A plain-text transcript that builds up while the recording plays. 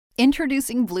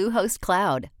Introducing Bluehost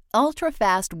Cloud,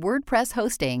 ultra-fast WordPress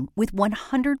hosting with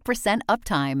 100%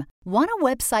 uptime. Want a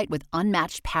website with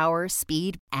unmatched power,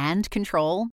 speed, and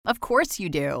control? Of course you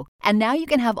do. And now you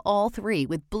can have all three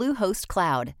with Bluehost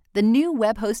Cloud, the new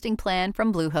web hosting plan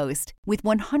from Bluehost. With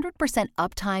 100%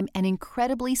 uptime and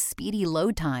incredibly speedy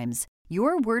load times,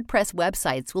 your WordPress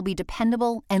websites will be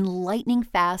dependable and lightning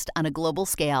fast on a global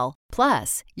scale.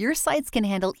 Plus, your sites can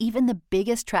handle even the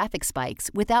biggest traffic spikes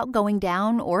without going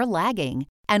down or lagging.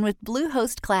 And with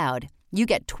Bluehost Cloud, you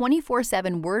get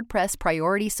 24/7 WordPress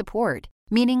priority support,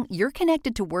 meaning you're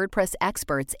connected to WordPress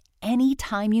experts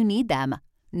anytime you need them.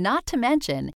 Not to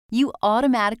mention, you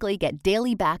automatically get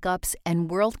daily backups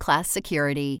and world-class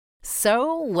security.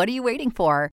 So, what are you waiting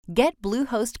for? Get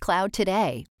Bluehost Cloud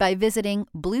today by visiting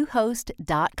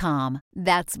Bluehost.com.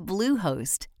 That's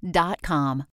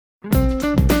Bluehost.com.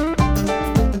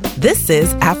 This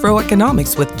is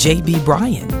AfroEconomics with J.B.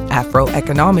 Bryan.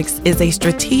 AfroEconomics is a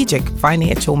strategic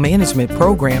financial management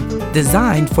program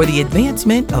designed for the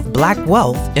advancement of Black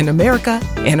wealth in America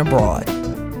and abroad.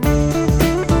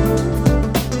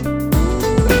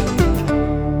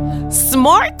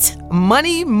 Smart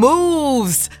money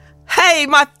moves. Hey,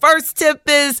 my first tip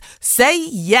is say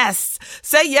yes.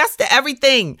 Say yes to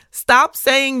everything. Stop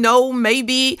saying no,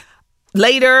 maybe,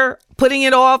 later, putting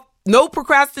it off. No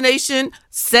procrastination.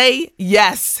 Say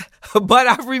yes. But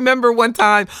I remember one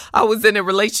time I was in a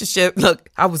relationship. Look,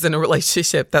 I was in a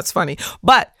relationship. That's funny.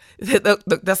 But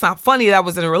that's not funny that I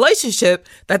was in a relationship.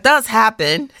 That does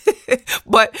happen.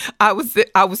 But I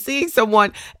was seeing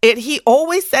someone, and he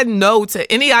always said no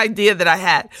to any idea that I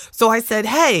had. So I said,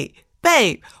 hey,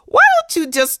 babe, why don't you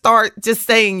just start just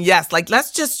saying yes? Like,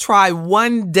 let's just try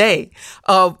one day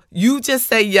of you just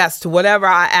say yes to whatever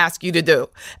I ask you to do.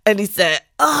 And he said,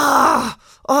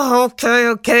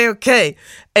 okay.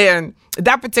 And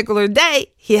that particular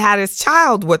day, he had his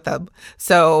child with him.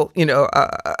 So,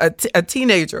 a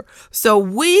teenager. So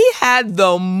we had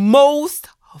the most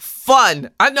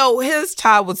fun. I know his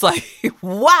child was like,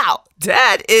 wow,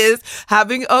 dad is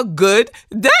having a good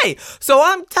day. So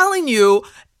I'm telling you,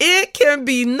 it can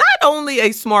be not only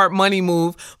a smart money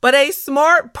move, but a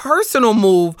smart personal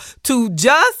move to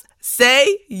just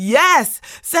say yes.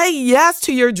 Say yes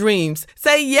to your dreams.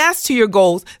 Say yes to your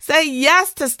goals. Say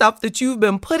yes to stuff that you've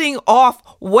been putting off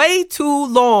way too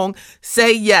long.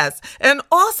 Say yes. And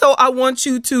also, I want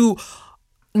you to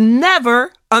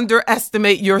never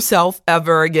underestimate yourself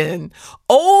ever again.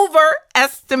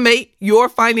 Overestimate your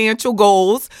financial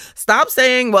goals. Stop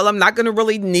saying, well, I'm not going to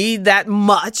really need that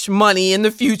much money in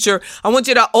the future. I want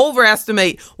you to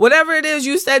overestimate whatever it is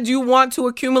you said you want to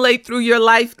accumulate through your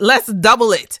life. Let's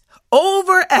double it.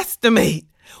 Overestimate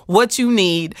what you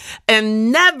need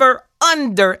and never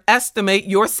underestimate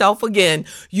yourself again.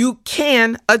 You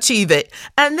can achieve it.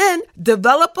 And then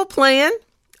develop a plan,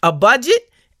 a budget,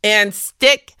 and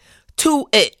stick to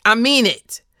it. I mean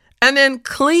it. And then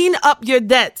clean up your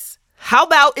debts. How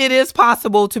about it is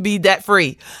possible to be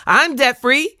debt-free? I'm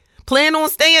debt-free. Plan on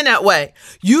staying that way.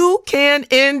 You can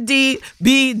indeed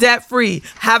be debt-free.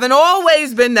 Haven't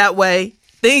always been that way.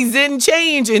 Things didn't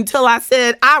change until I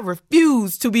said I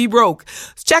refuse to be broke.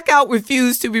 Check out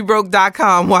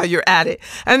refusetobebroke.com while you're at it.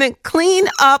 And then clean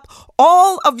up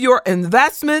all of your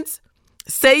investments,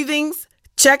 savings,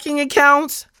 checking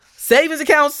accounts, savings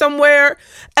accounts somewhere,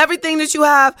 everything that you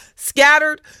have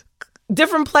scattered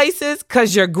different places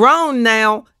because you're grown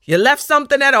now. You left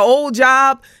something at an old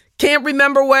job. Can't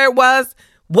remember where it was.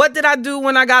 What did I do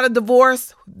when I got a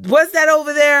divorce? What's that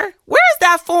over there? Where's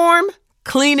that form?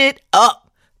 Clean it up.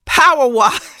 Power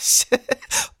wash.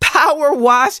 Power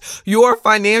wash your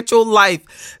financial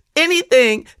life.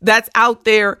 Anything that's out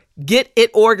there, get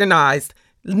it organized.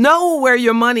 Know where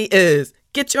your money is.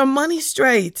 Get your money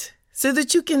straight so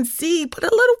that you can see, put a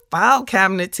little file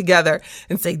cabinet together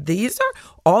and say, these are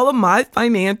all of my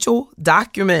financial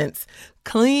documents.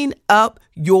 Clean up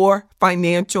your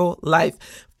financial life.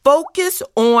 Focus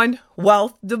on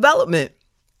wealth development.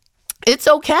 It's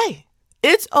okay.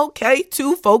 It's okay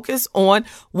to focus on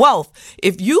wealth.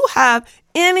 If you have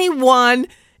anyone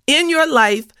in your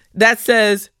life that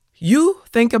says you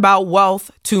think about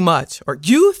wealth too much, or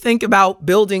you think about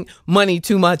building money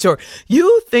too much, or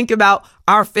you think about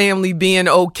our family being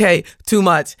okay too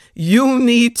much, you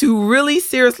need to really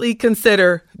seriously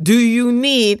consider, do you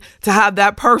need to have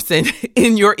that person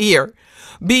in your ear?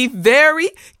 Be very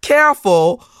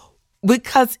careful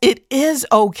because it is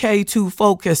okay to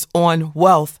focus on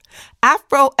wealth.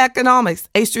 AfroEconomics,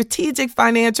 a strategic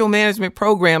financial management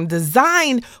program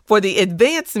designed for the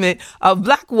advancement of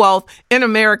Black wealth in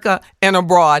America and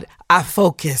abroad. I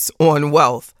focus on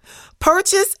wealth.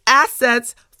 Purchase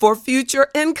assets for future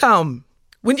income.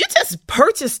 When you just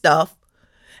purchase stuff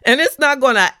and it's not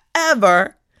going to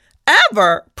ever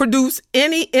produce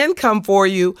any income for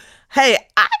you, hey,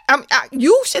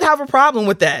 you should have a problem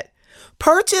with that.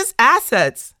 Purchase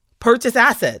assets. Purchase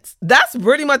assets. That's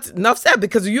pretty much enough said,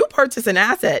 because you purchase an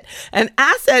asset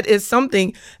is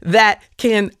something that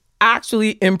can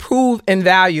actually improve in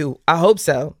value. I hope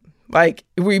so. Like,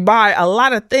 we buy a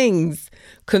lot of things,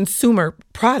 consumer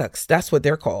products. That's what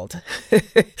they're called.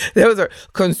 Those are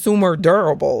consumer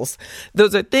durables.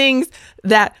 Those are things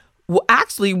that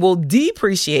will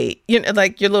depreciate. You know,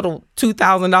 like your little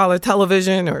 $2,000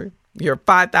 television or your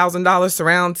 $5,000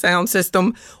 surround sound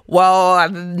system. Well,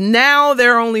 now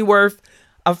they're only worth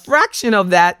a fraction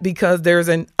of that because there's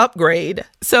an upgrade.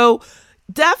 So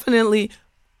definitely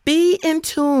be in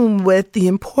tune with the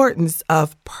importance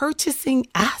of purchasing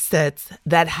assets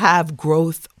that have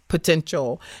growth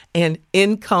potential and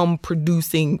income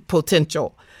producing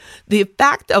potential. The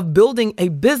fact of building a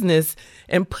business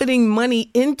and putting money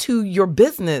into your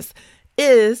business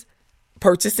is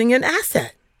purchasing an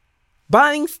asset,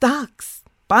 buying stocks,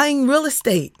 buying real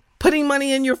estate, putting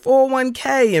money in your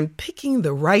 401k and picking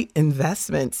the right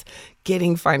investments,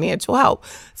 getting financial help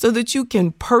so that you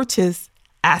can purchase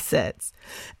assets.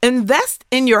 Invest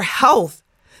in your health.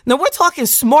 Now we're talking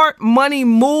smart money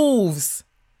moves.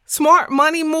 Smart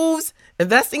money moves,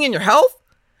 investing in your health?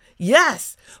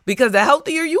 Yes, because the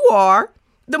healthier you are,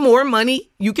 the more money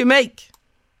you can make.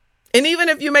 And even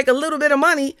if you make a little bit of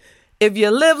money, if you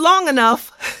live long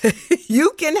enough,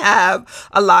 you can have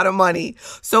a lot of money.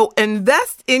 So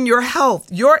invest in your health.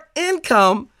 Your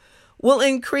income will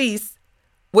increase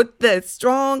with the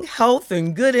strong health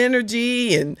and good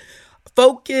energy and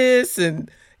focus and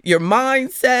your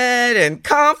mindset and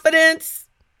confidence.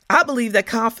 I believe that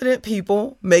confident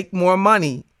people make more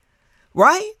money,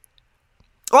 right?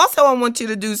 Also, I want you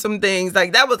to do some things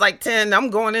like that was like 10. I'm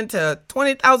going into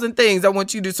 20,000 things. I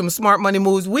want you to do some smart money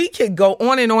moves. We could go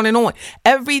on and on and on.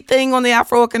 Everything on the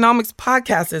AfroEconomics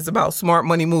podcast is about smart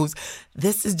money moves.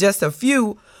 This is just a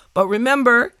few. But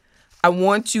remember, I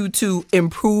want you to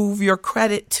improve your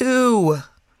credit too.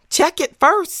 Check it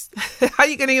first. How are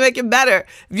you going to make it better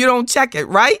if you don't check it,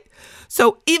 right?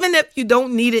 So even if you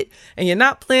don't need it and you're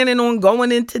not planning on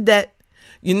going into debt,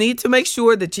 you need to make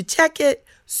sure that you check it.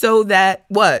 So that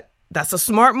that's a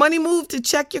smart money move to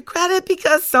check your credit,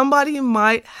 because somebody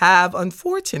might have,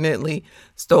 unfortunately,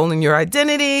 stolen your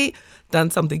identity,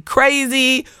 done something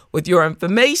crazy with your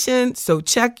information. So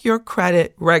check your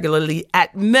credit regularly,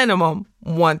 at minimum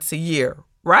once a year,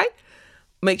 right?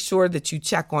 Make sure that you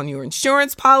check on your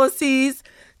insurance policies,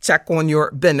 check on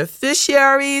your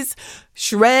beneficiaries,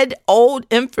 shred old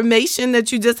information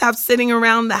that you just have sitting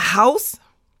around the house.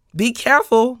 Be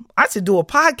careful. I should do a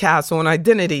podcast on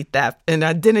identity theft and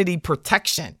identity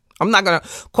protection. I'm not going to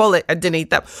call it identity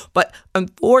theft, but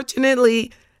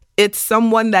unfortunately, it's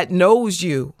someone that knows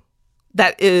you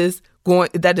that is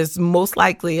most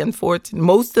likely, unfortunately.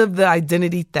 Most of the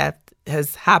identity theft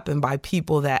has happened by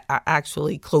people that are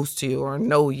actually close to you or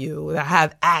know you, that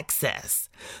have access.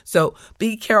 So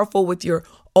be careful with your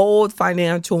old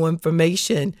financial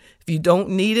information. If you don't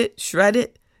need it, shred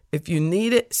it. If you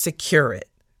need it, secure it.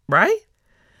 Right?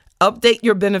 Update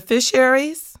your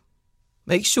beneficiaries.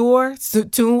 Make sure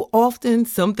too often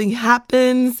something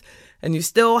happens and you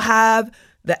still have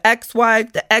the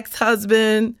ex-wife, the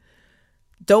ex-husband,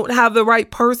 don't have the right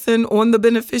person on the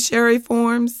beneficiary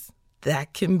forms.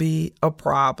 That can be a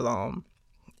problem.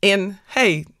 And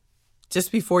hey,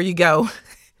 just before you go,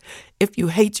 if you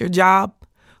hate your job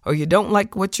or you don't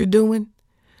like what you're doing,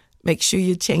 make sure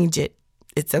you change it.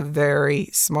 It's a very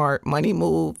smart money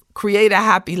move. Create a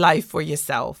happy life for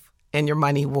yourself and your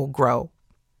money will grow.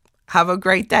 Have a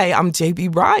great day. I'm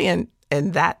JB Bryan,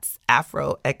 and that's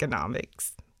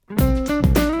AfroEconomics.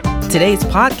 Today's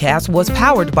podcast was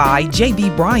powered by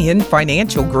JB Bryan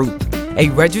Financial Group, a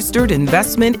registered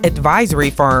investment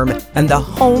advisory firm and the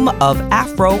home of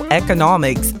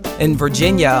AfroEconomics in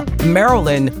Virginia,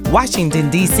 Maryland, Washington,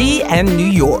 D.C., and New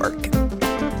York.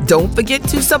 Don't forget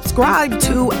to subscribe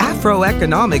to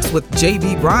AfroEconomics with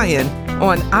JB Bryan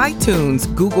on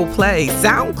iTunes, Google Play,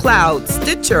 SoundCloud,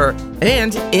 Stitcher,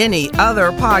 and any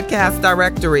other podcast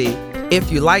directory.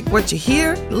 If you like what you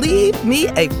hear, leave me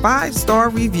a 5-star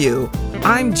review.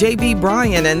 I'm JB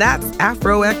Bryan, and that's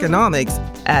AfroEconomics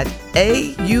at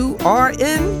AURN.com.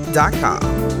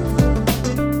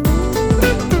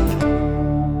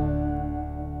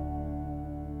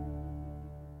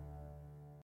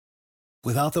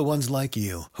 Without the ones like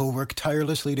you, who work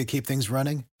tirelessly to keep things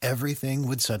running, everything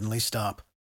would suddenly stop.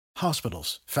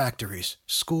 Hospitals, factories,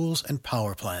 schools, and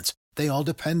power plants, they all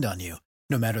depend on you.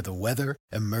 No matter the weather,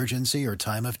 emergency, or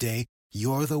time of day,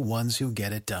 you're the ones who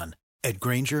get it done. At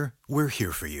Grainger, we're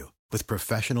here for you with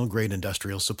professional-grade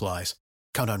industrial supplies.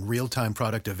 Count on real-time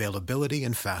product availability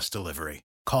and fast delivery.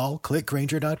 Call, click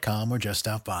Grainger.com, or just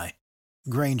stop by.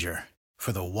 Grainger,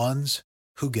 for the ones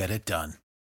who get it done.